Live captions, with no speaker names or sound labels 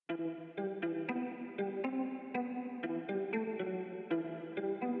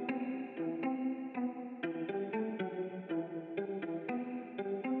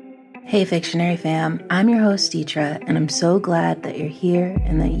Hey Fictionary fam, I'm your host Deetra, and I'm so glad that you're here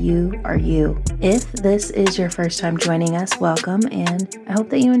and that you are you. If this is your first time joining us, welcome, and I hope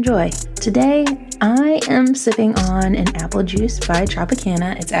that you enjoy. Today, I am sipping on an apple juice by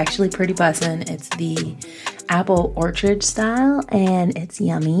Tropicana. It's actually pretty bussin'. It's the apple orchard style, and it's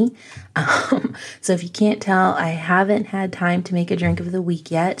yummy. So if you can't tell, I haven't had time to make a drink of the week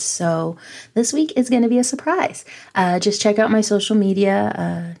yet, so this week is going to be a surprise. Just check out my social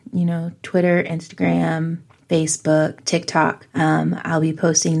media, Twitter, Instagram, Facebook, TikTok. I'll be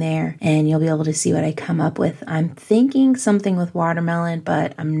posting there and you'll be able to see what I come up with. I'm thinking something with watermelon,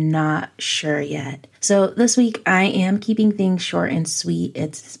 but I'm not sure yet. So this week I am keeping things short and sweet.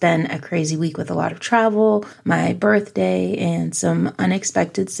 It's been a crazy week with a lot of travel, my birthday, and some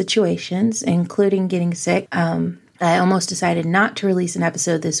unexpected situations, including getting sick. I almost decided not to release an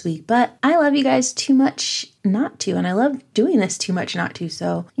episode this week, but I love you guys too much not to, and I love doing this too much not to,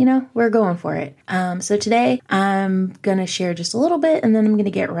 so, we're going for it. So today, I'm gonna share just a little bit, and then I'm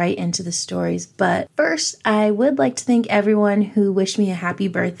gonna get right into the stories, but first, I would like to thank everyone who wished me a happy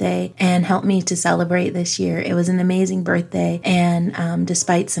birthday and helped me to celebrate this year. It was an amazing birthday, and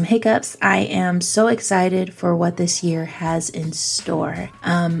despite some hiccups, I am so excited for what this year has in store.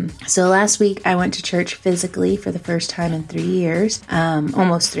 So last week, I went to church physically for the first time in 3 years,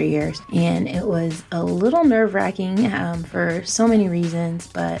 almost 3 years, and it was a little nerve-wracking for so many reasons,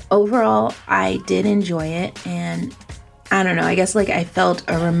 but overall I did enjoy it. And I don't know, I guess I felt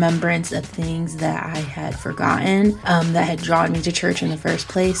a remembrance of things that I had forgotten that had drawn me to church in the first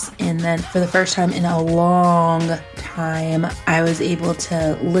place. And then for the first time in a long time, I was able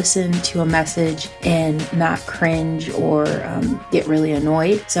to listen to a message and not cringe or get really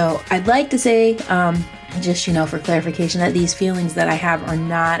annoyed. So I'd like to say, just, for clarification, that these feelings that I have are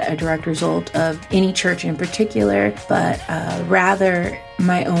not a direct result of any church in particular, but rather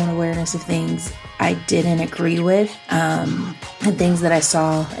my own awareness of things I didn't agree with, and things that I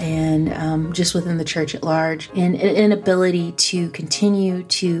saw, and just within the church at large, and an inability to continue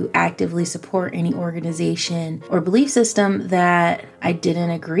to actively support any organization or belief system that I didn't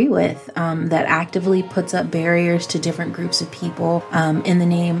agree with, that actively puts up barriers to different groups of people in the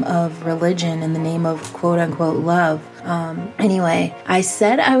name of religion, in the name of quote unquote love. Anyway, I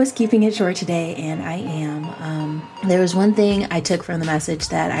said I was keeping it short today, and I am. There was one thing I took from the message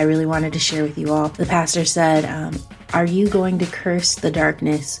that I really wanted to share with you all. The pastor said, are you going to curse the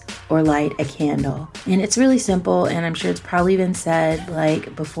darkness or light a candle? And it's really simple, and I'm sure it's probably been said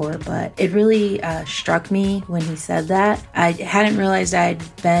before, but it really struck me when he said that. I hadn't realized I'd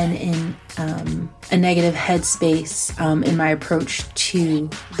been in a negative headspace in my approach to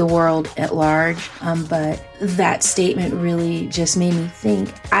the world at large, but that statement really just made me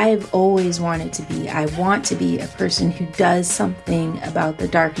think I want to be a person who does something about the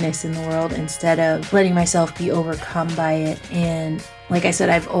darkness in the world instead of letting myself be overcome by it. And like I said,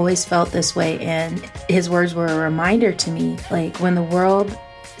 I've always felt this way, and his words were a reminder to me, when the world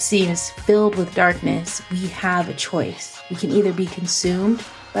seems filled with darkness, we have a choice. We can either be consumed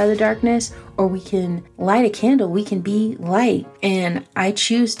by the darkness, or we can light a candle. We can be light, and I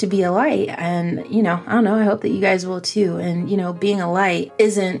choose to be a light. And I don't know, I hope that you guys will too. And being a light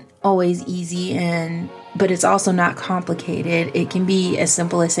isn't always easy, but it's also not complicated. It can be as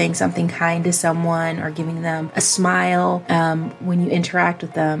simple as saying something kind to someone or giving them a smile when you interact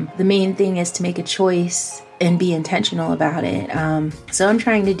with them. The main thing is to make a choice and be intentional about it. So I'm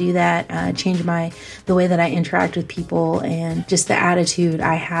trying to do that, change the way that I interact with people and just the attitude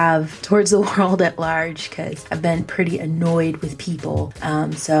I have towards the world at large, because I've been pretty annoyed with people.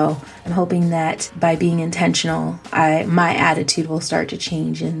 So I'm hoping that by being intentional, my attitude will start to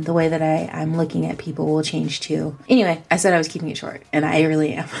change, and the way that I'm looking at people will change too. Anyway, I said I was keeping it short, and I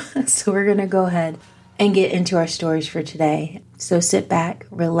really am. So we're gonna go ahead and get into our stories for today. So sit back,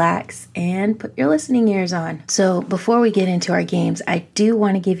 relax, and put your listening ears on. So before we get into our games, I do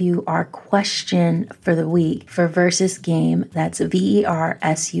want to give you our question for the week for Versus Game. That's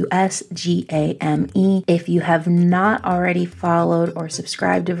VERSUSGAME. If you have not already followed or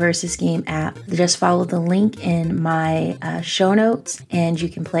subscribed to Versus Game app, just follow the link in my show notes and you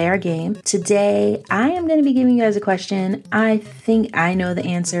can play our game. Today, I am going to be giving you guys a question. I think I know the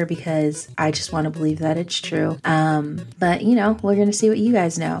answer because I just want to believe that it's true. But we're going to see what you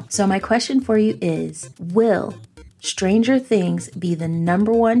guys know. So my question for you is, will Stranger Things be the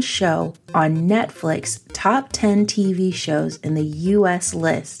 #1 show on Netflix top 10 TV shows in the US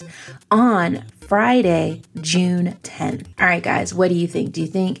list on Friday, June 10th. All right, guys, what do you think? Do you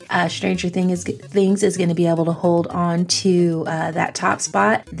think Stranger Things is going to be able to hold on to that top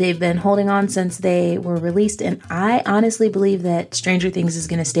spot? They've been holding on since they were released, and I honestly believe that Stranger Things is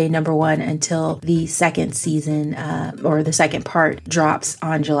going to stay number one until the second season or the second part drops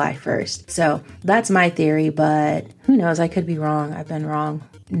on July 1st. So that's my theory, but who knows? I could be wrong. I've been wrong.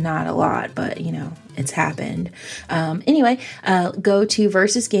 Not a lot, but it's happened. Anyway, go to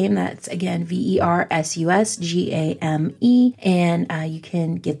Versus Game. That's again VERSUSGAME, and you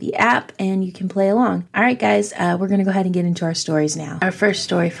can get the app and you can play along. All right, guys, we're going to go ahead and get into our stories now. Our first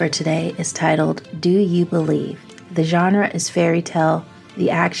story for today is titled, Do You Believe? The genre is fairy tale,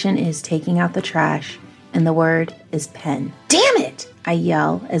 the action is taking out the trash, and the word is pen. Damn it! I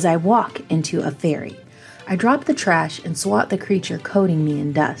yell as I walk into a fairy. I drop the trash and swat the creature coating me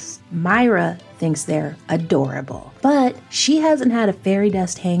in dust. Myra thinks they're adorable, but she hasn't had a fairy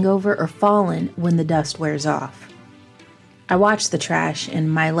dust hangover or fallen when the dust wears off. I watch the trash and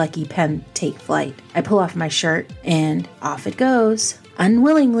my lucky pen take flight. I pull off my shirt and off it goes.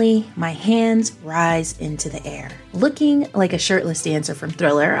 Unwillingly, my hands rise into the air. Looking like a shirtless dancer from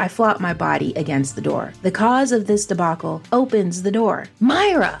Thriller, I flop my body against the door. The cause of this debacle opens the door.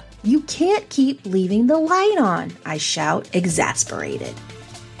 Myra! You can't keep leaving the light on, I shout, exasperated.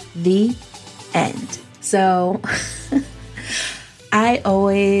 The end. So, I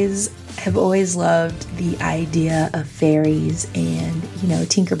have always loved the idea of fairies and,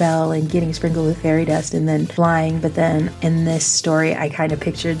 Tinkerbell and getting sprinkled with fairy dust and then flying. But then in this story, I kind of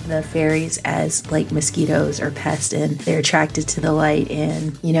pictured the fairies as like mosquitoes or pests, and they're attracted to the light.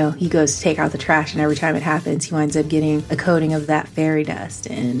 And, he goes to take out the trash, and every time it happens, he winds up getting a coating of that fairy dust.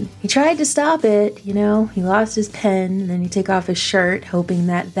 And he tried to stop it, he lost his pen, and then he took off his shirt, hoping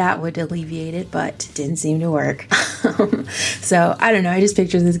that would alleviate it, but it didn't seem to work. So I don't know. I just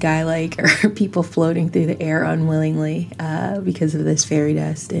picture this guy or people floating through the air unwillingly because of this fairy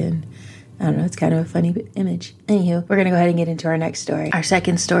dust. And I don't know, it's kind of a funny image. Anywho, we're going to go ahead and get into our next story. Our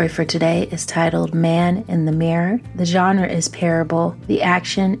second story for today is titled Man in the Mirror. The genre is parable, the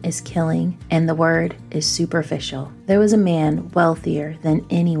action is killing, and the word is superficial. There was a man wealthier than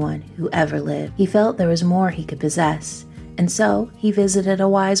anyone who ever lived. He felt there was more he could possess, and so he visited a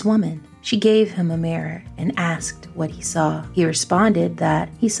wise woman. She gave him a mirror and asked what he saw. He responded that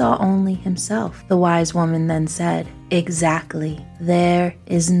he saw only himself. The wise woman then said, Exactly. There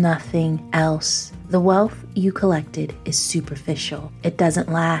is nothing else. The wealth you collected is superficial. It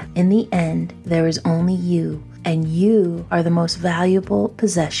doesn't last. In the end, there is only you, and you are the most valuable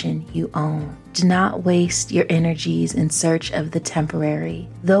possession you own. Do not waste your energies in search of the temporary.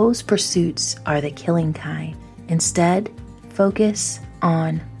 Those pursuits are the killing kind. Instead, focus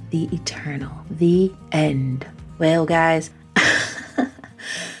on the eternal. The end. Well, guys,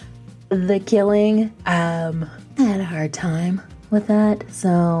 the killing, I had a hard time with that.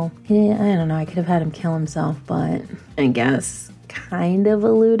 So, I don't know. I could have had him kill himself, but I guess kind of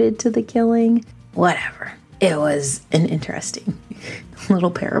alluded to the killing. Whatever. It was an interesting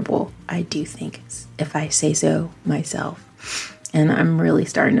little parable, I do think, if I say so myself. And I'm really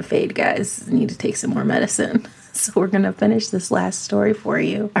starting to fade, guys. I need to take some more medicine. So we're going to finish this last story for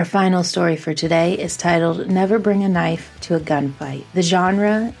you. Our final story for today is titled Never Bring a Knife to a Gunfight. The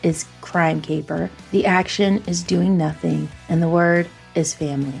genre is crime caper, the action is doing nothing, and the word is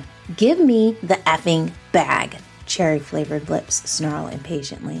family. Give me the effing bag, cherry-flavored lips snarl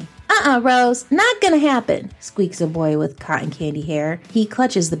impatiently. Rose, not gonna happen, squeaks a boy with cotton candy hair. He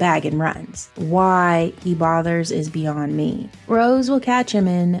clutches the bag and runs. Why he bothers is beyond me. Rose will catch him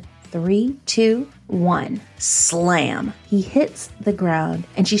in 3, 2, 1. Slam. He hits the ground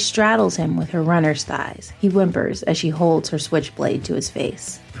and she straddles him with her runner's thighs. He whimpers as she holds her switchblade to his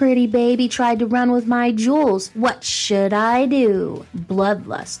face. Pretty baby tried to run with my jewels. What should I do?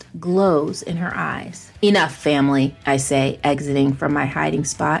 Bloodlust glows in her eyes. Enough, family, I say, exiting from my hiding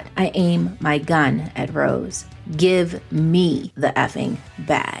spot. I aim my gun at Rose. Give me the effing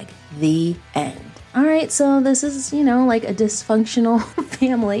bag. The end. All right, so this is, like a dysfunctional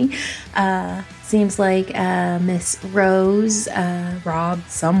family. Seems like Miss Rose robbed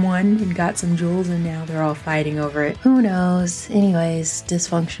someone and got some jewels, and now they're all fighting over it. Who knows? Anyways,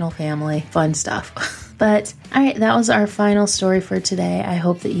 dysfunctional family. Fun stuff. But, all right, that was our final story for today. I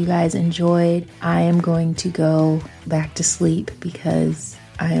hope that you guys enjoyed. I am going to go back to sleep because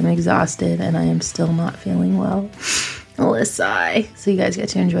I am exhausted and I am still not feeling well. Sigh. So you guys get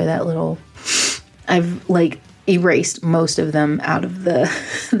to enjoy that little... I've erased most of them out of the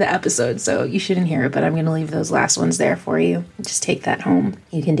episode, so you shouldn't hear it, but I'm going to leave those last ones there for you. Just take that home.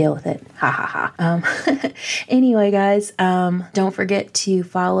 You can deal with it. Ha ha ha. Anyway, guys, don't forget to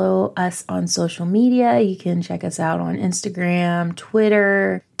follow us on social media. You can check us out on Instagram,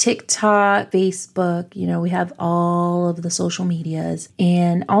 Twitter, TikTok, Facebook. We have all of the social medias.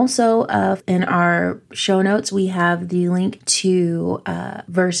 And also in our show notes, we have the link to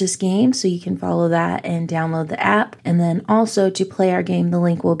Versus Game, so you can follow that and download the app. And then also to play our game, the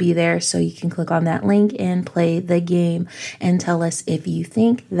link will be there, so you can click on that link and play the game and tell us if you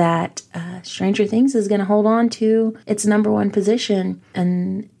think that Stranger Things is going to hold on to its number one position,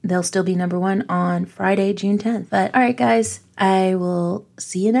 and they'll still be number one on Friday, June 10th. But all right, guys, I will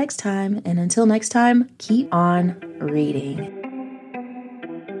see you next time. And until next time, keep on reading.